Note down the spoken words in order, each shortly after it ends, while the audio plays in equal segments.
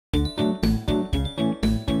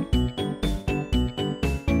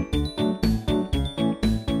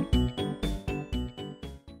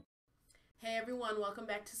everyone, welcome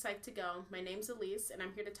back to Psych to Go. My name's Elise and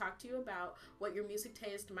I'm here to talk to you about what your music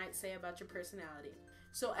taste might say about your personality.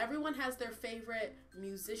 So everyone has their favorite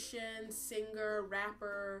musician, singer,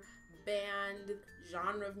 rapper, band,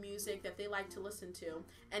 genre of music that they like to listen to,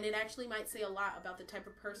 and it actually might say a lot about the type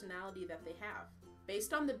of personality that they have.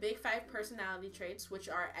 Based on the big 5 personality traits, which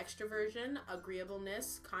are extroversion,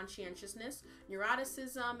 agreeableness, conscientiousness,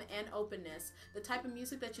 neuroticism, and openness, the type of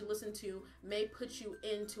music that you listen to may put you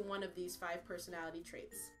into one of these 5 personality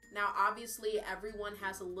traits. Now, obviously, everyone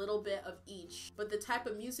has a little bit of each, but the type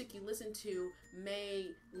of music you listen to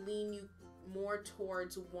may lean you more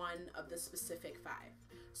towards one of the specific 5.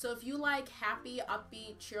 So if you like happy,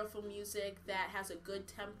 upbeat, cheerful music that has a good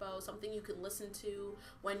tempo, something you can listen to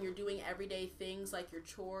when you're doing everyday things like your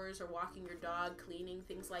chores or walking your dog, cleaning,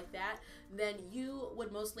 things like that, then you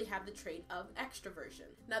would mostly have the trait of extroversion.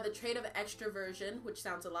 Now the trait of extroversion, which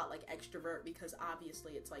sounds a lot like extrovert because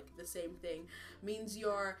obviously it's like the same thing, means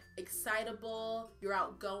you're excitable, you're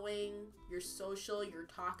outgoing, you're social, you're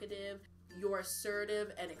talkative, you're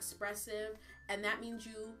assertive and expressive, and that means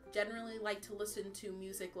you generally like to listen to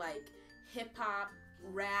music like hip-hop,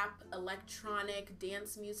 rap, electronic,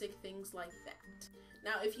 dance music, things like that.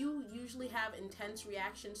 Now, if you usually have intense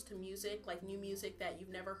reactions to music, like new music that you've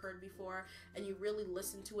never heard before, and you really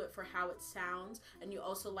listen to it for how it sounds, and you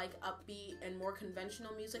also like upbeat and more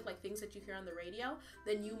conventional music, like things that you hear on the radio,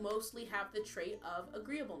 then you mostly have the trait of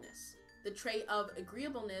agreeableness. The trait of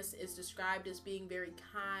agreeableness is described as being very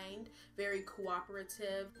kind, very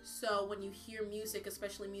cooperative. So when you hear music,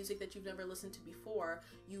 especially music that you've never listened to before,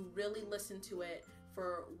 you really listen to it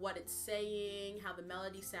for what it's saying, how the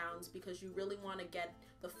melody sounds, because you really want to get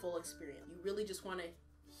the full experience. You really just want to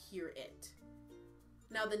hear it.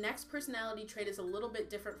 Now the next personality trait is a little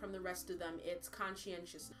bit different from the rest of them. It's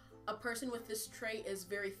conscientious. A person with this trait is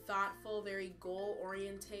very thoughtful, very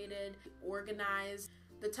goal-orientated, organized.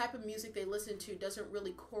 The type of music they listen to doesn't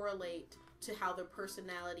really correlate to how their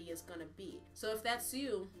personality is gonna be. So if that's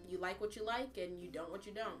you, you like what you like and you don't what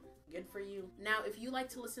you don't. Good for you. Now, if you like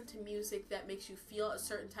to listen to music that makes you feel a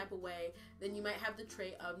certain type of way, then you might have the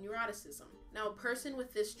trait of neuroticism. Now, a person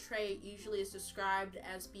with this trait usually is described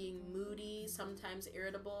as being moody, sometimes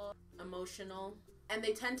irritable, emotional, and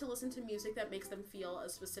they tend to listen to music that makes them feel a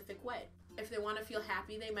specific way. If they want to feel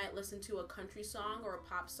happy, they might listen to a country song or a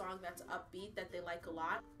pop song that's upbeat that they like a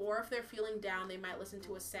lot. Or if they're feeling down, they might listen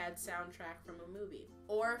to a sad soundtrack from a movie.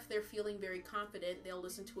 Or if they're feeling very confident, they'll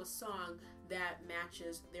listen to a song that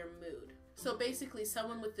matches their mood. So basically,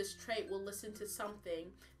 someone with this trait will listen to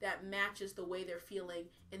something that matches the way they're feeling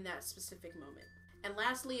in that specific moment. And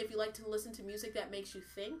lastly, if you like to listen to music that makes you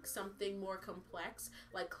think, something more complex,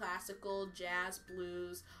 like classical, jazz,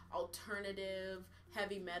 blues, alternative,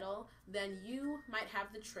 heavy metal, then you might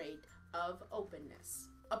have the trait of openness.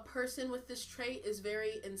 A person with this trait is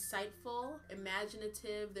very insightful,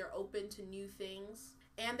 imaginative, they're open to new things,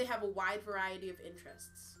 and they have a wide variety of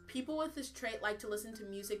interests. People with this trait like to listen to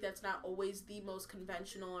music that's not always the most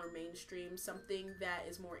conventional or mainstream, something that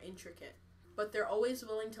is more intricate. But they're always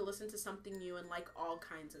willing to listen to something new and like all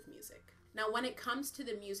kinds of music. Now, when it comes to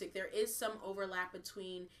the music, there is some overlap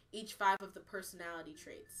between each 5 of the personality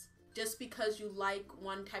traits. Just because you like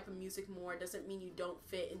one type of music more doesn't mean you don't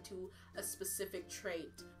fit into a specific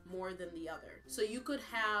trait more than the other. So you could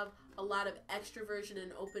have a lot of extroversion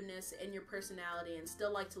and openness in your personality and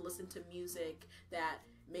still like to listen to music that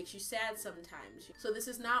makes you sad sometimes. So this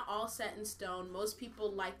is not all set in stone. Most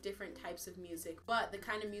people like different types of music, but the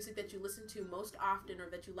kind of music that you listen to most often or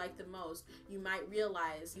that you like the most, you might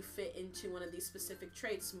realize you fit into one of these specific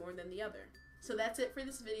traits more than the other. So that's it for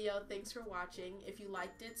this video. Thanks for watching. If you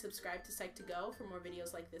liked it, subscribe to Psych to Go for more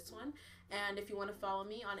videos like this one. And if you want to follow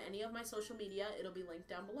me on any of my social media, it'll be linked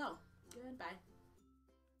down below. Goodbye.